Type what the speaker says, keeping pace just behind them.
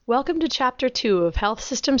Welcome to Chapter 2 of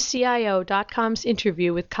HealthSystemCIO.com's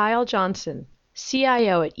interview with Kyle Johnson,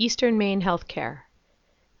 CIO at Eastern Maine Healthcare.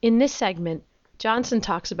 In this segment, Johnson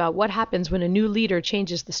talks about what happens when a new leader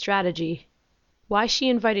changes the strategy, why she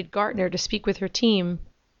invited Gartner to speak with her team,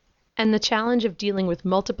 and the challenge of dealing with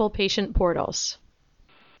multiple patient portals.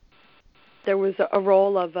 There was a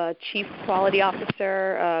role of Chief Quality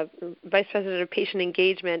Officer, Vice President of Patient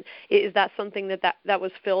Engagement. Is that something that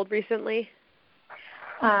was filled recently?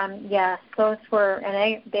 Yes, those were,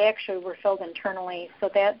 and they actually were filled internally, so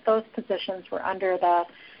that those positions were under the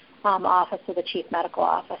Office of the Chief Medical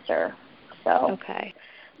Officer. So, okay.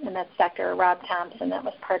 And that's Dr. Rob Thompson. That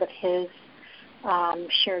was part of his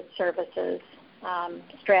shared services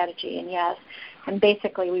strategy, and yes. And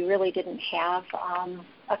basically, we really didn't have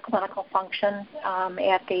a clinical function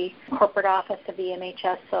at the corporate office of the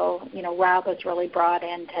MHS, so, Rob was really brought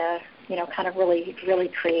in to, kind of really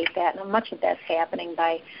create that. And much of that's happening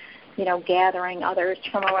by, gathering others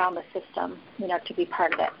from around the system, to be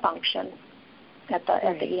part of that function at the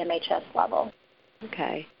EMHS level.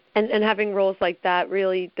 Okay. And having roles like that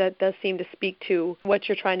that does seem to speak to what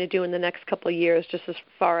you're trying to do in the next couple of years, just as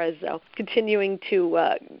far as continuing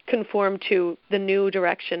to conform to the new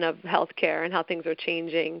direction of healthcare and how things are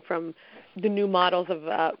changing from the new models of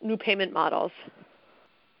new payment models.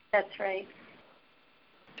 That's right.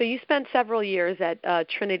 So you spent several years at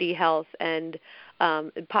Trinity Health and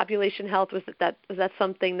population health. Was that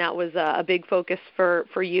something that was a big focus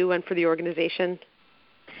for you and for the organization?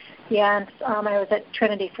 Yeah, and I was at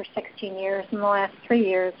Trinity for 16 years, and the last 3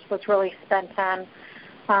 years was really spent on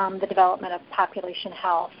the development of population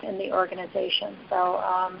health in the organization. So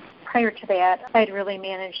prior to that, I'd really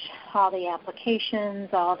managed all the applications,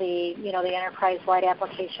 all the, the enterprise-wide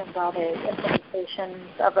applications, all the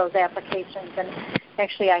implementations of those applications, and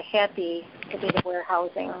actually I had the data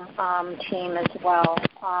warehousing team as well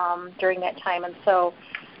during that time, and so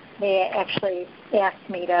they actually asked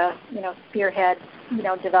me to, spearhead,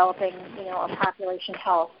 developing, a population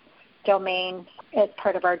health domain as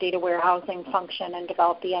part of our data warehousing function and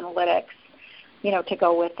develop the analytics, to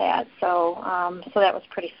go with that. So, so that was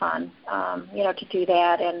pretty fun, to do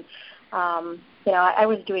that. And, I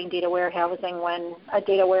was doing data warehousing when a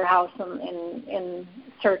data warehouse in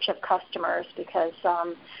search of customers because,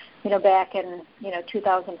 back in,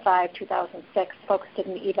 2005, 2006, folks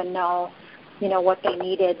didn't even know, what they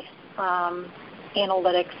needed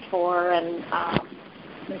analytics for and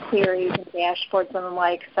queries and dashboards and the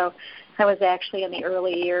like. So I was actually in the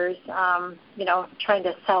early years, trying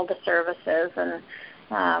to sell the services. And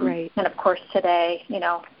and of course today,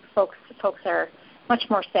 folks are much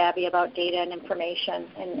more savvy about data and information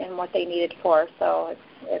and what they need it for. So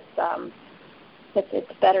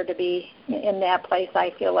it's better to be in that place,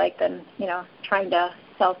 I feel like, than, trying to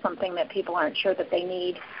sell something that people aren't sure that they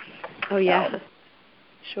need. Oh, yeah. So.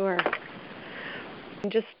 Sure.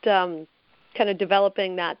 Just kind of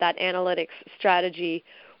developing that analytics strategy,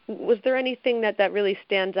 was there anything that really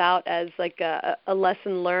stands out as like a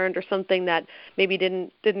lesson learned or something that maybe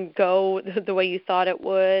didn't go the way you thought it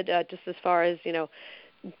would, just as far as,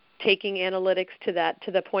 taking analytics to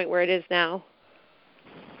the point where it is now?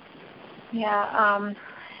 Yeah, I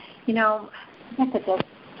guess it does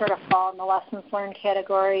sort of fall in the lessons learned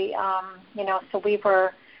category. So we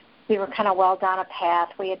were kind of well down a path.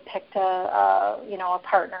 We had picked a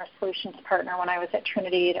partner, a solutions partner when I was at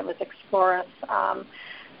Trinity, and it was Explorus.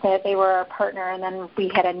 They were a partner, and then we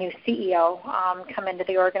had a new CEO come into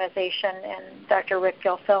the organization, and Dr. Rick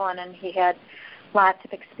Gilfillan, and he had lots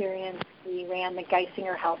of experience. He ran the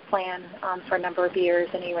Geisinger Health Plan for a number of years,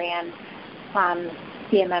 and he ran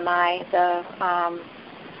CMMI, the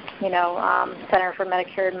Center for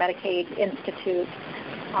Medicare and Medicaid Institute,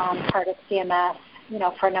 part of CMS,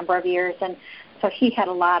 for a number of years. And so he had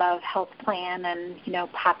a lot of health plan and,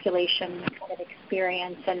 population kind of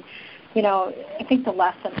experience. And, I think the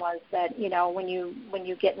lesson was that, when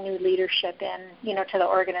you get new leadership in, to the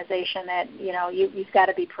organization, that, you've got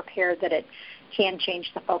to be prepared that it can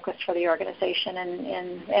change the focus for the organization.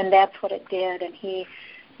 And that's what it did. And he,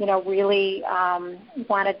 really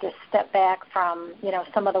wanted to step back from,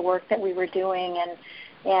 some of the work that we were doing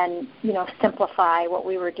and simplify what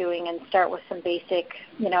we were doing and start with some basic,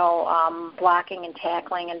 blocking and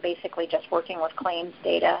tackling and basically just working with claims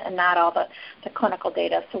data and not all the clinical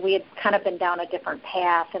data. So we had kind of been down a different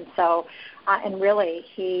path. And so, and really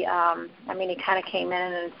he kind of came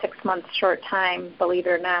in a 6 months short time, believe it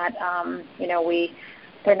or not.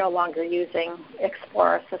 They're no longer using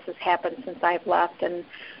Explorus. This has happened since I've left, and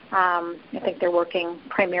I think they're working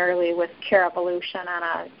primarily with Care Evolution on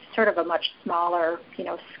a sort of a much smaller,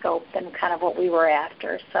 scope than kind of what we were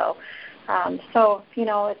after. So So,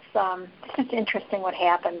 it's just interesting what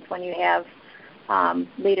happens when you have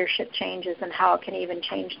leadership changes and how it can even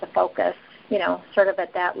change the focus, sort of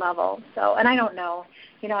at that level. So, and I don't know,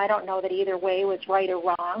 I don't know that either way was right or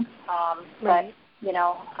wrong, right.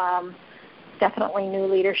 but, definitely new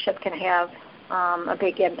leadership can have a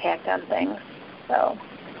big impact on things. So.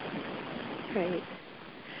 Right.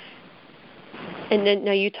 And then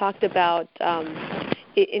now you talked about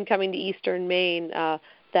in coming to Eastern Maine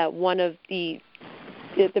that one of the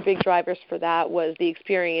big drivers for that was the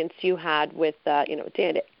experience you had with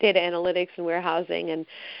data analytics and warehousing, and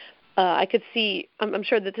I could see. I'm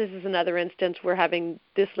sure that this is another instance where having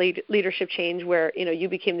this leadership change, where you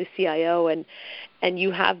became the CIO and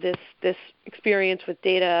you have this experience with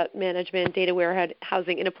data management, data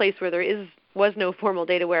warehousing in a place where there was no formal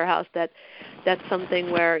data warehouse. That's something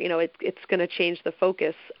where it's going to change the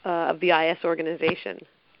focus of the IS organization.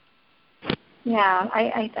 Yeah,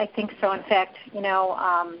 I think so. In fact,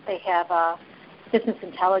 they have a business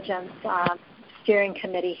intelligence steering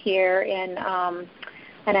committee here,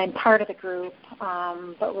 and I'm part of the group,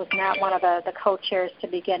 but was not one of the co-chairs to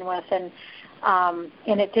begin with, and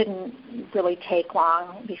it didn't really take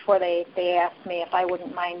long before they asked me if I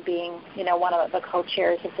wouldn't mind being, one of the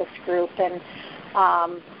co-chairs of this group, and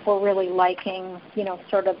we're really liking,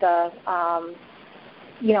 sort of the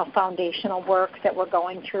foundational work that we're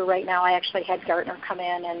going through right now. I actually had Gartner come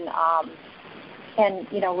in and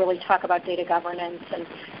really talk about data governance and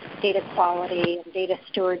data quality and data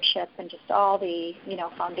stewardship and just all the,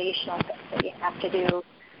 foundational things that you have to do,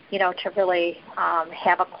 to really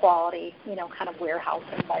have a quality, kind of warehouse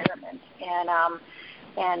environment.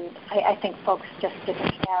 And I think folks just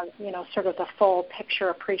didn't have, sort of the full picture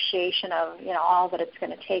appreciation of, all that it's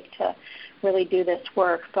going to take to really do this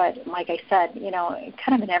work. But like I said,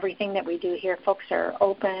 kind of in everything that we do here, folks are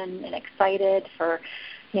open and excited for,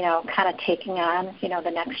 kind of taking on,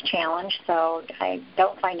 the next challenge. So I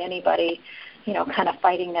don't find anybody, kind of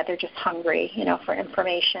fighting that. They're just hungry, for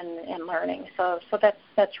information and learning. So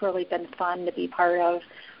that's really been fun to be part of,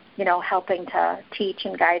 helping to teach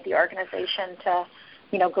and guide the organization to,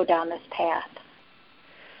 go down this path.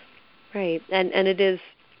 Right, and it is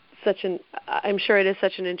I'm sure it is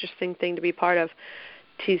such an interesting thing to be part of,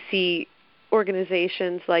 to see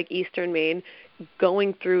organizations like Eastern Maine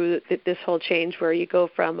going through this whole change where you go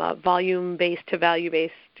from volume-based to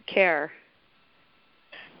value-based care.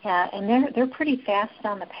 Yeah, and they're pretty fast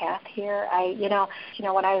on the path here. When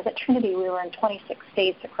I was at Trinity, we were in 26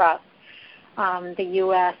 states across the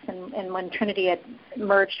U.S., and when Trinity had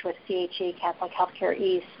merged with CHE, Catholic Healthcare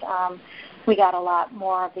East, we got a lot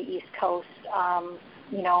more of the East Coast,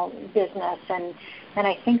 business, and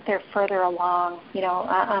I think they're further along,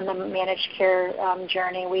 on the managed care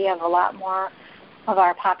journey. We have a lot more of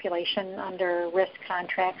our population under risk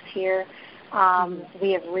contracts here.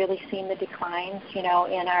 We have really seen the declines, in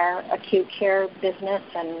our acute care business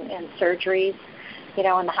and surgeries, in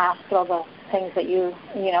the hospital, the things that you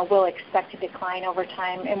will expect to decline over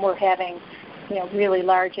time. And we're having, really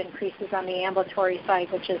large increases on the ambulatory side,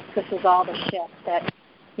 this is all the shift that,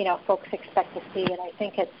 folks expect to see. And I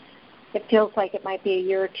think it feels like it might be a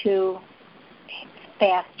year or two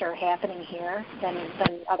faster happening here than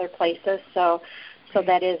other places. So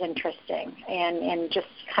that is interesting, and just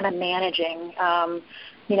kind of managing,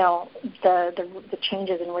 the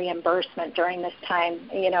changes in reimbursement during this time.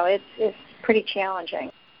 It's pretty challenging.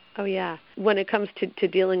 Oh yeah. When it comes to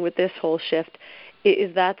dealing with this whole shift,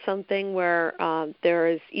 is that something where there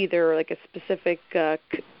is either like a specific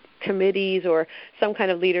committees or some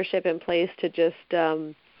kind of leadership in place to just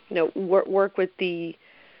work with the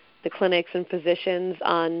clinics and physicians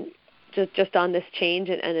on just on this change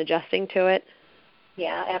and adjusting to it?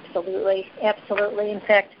 Yeah, absolutely. In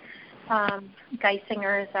fact,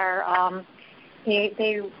 Geisinger is our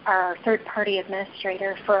they are our third-party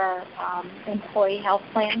administrator for our employee health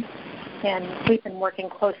plan, and we've been working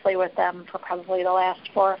closely with them for probably the last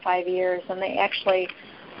 4 or 5 years, and they actually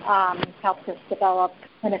helped us develop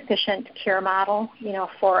an efficient care model,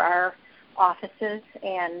 for our offices,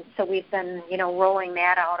 and so we've been, rolling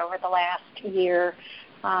that out over the last year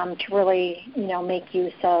to really, make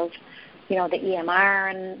use of, the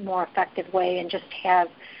EMR in a more effective way, and just have,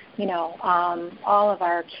 all of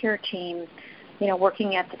our care team,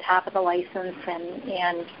 working at the top of the license,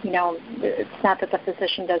 and it's not that the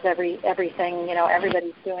physician does everything,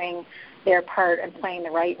 everybody's doing their part and playing the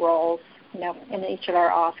right roles, in each of our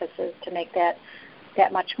offices to make that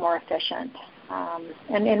much more efficient.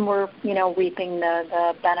 And we're, reaping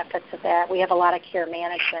the benefits of that. We have a lot of care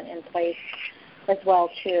management in place as well,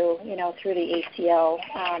 too, through the ACO,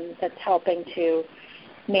 that's helping to,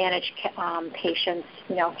 manage patients,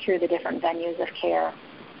 through the different venues of care.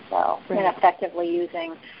 So, Right. and effectively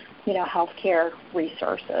using, healthcare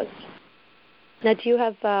resources. Now, do you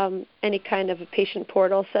have any kind of a patient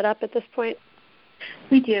portal set up at this point?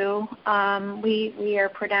 We do. We are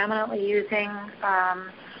predominantly using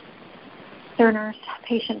Cerner's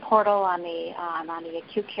patient portal on the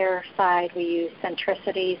acute care side. We use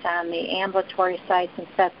Centricity's on the ambulatory side, since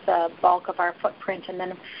that's the bulk of our footprint. And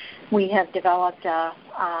then we have developed a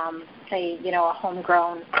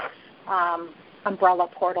homegrown umbrella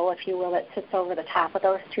portal, if you will, that sits over the top of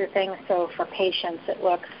those two things. So for patients, it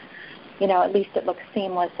looks, at least it looks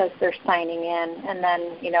seamless as they're signing in. And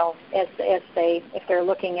then, if they're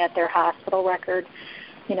looking at their hospital record,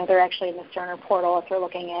 they're actually in the Cerner portal. If they're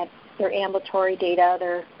looking at their ambulatory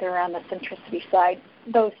data, they're on the Centricity side.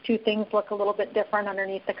 Those two things look a little bit different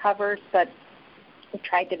underneath the covers, but we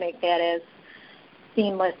tried to make that as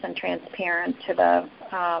seamless and transparent to the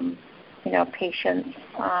patients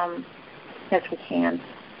as we can.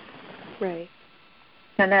 Right.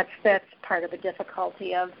 And that's part of the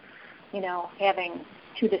difficulty of having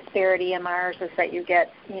two disparate EMRs, is that you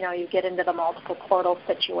get into the multiple portal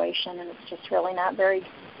situation, and it's just really not very,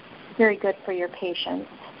 very good for your patients.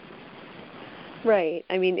 Right.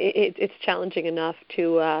 I mean, it's challenging enough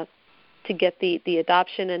to get the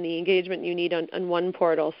adoption and the engagement you need on one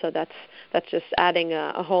portal. So that's just adding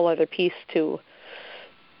a whole other piece to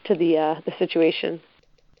the situation.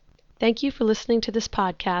 Thank you for listening to this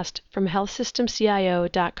podcast from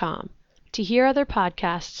healthsystemcio.com. To hear other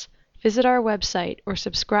podcasts, visit our website or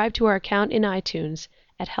subscribe to our account in iTunes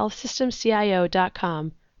at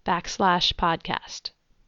healthsystemcio.com/podcast.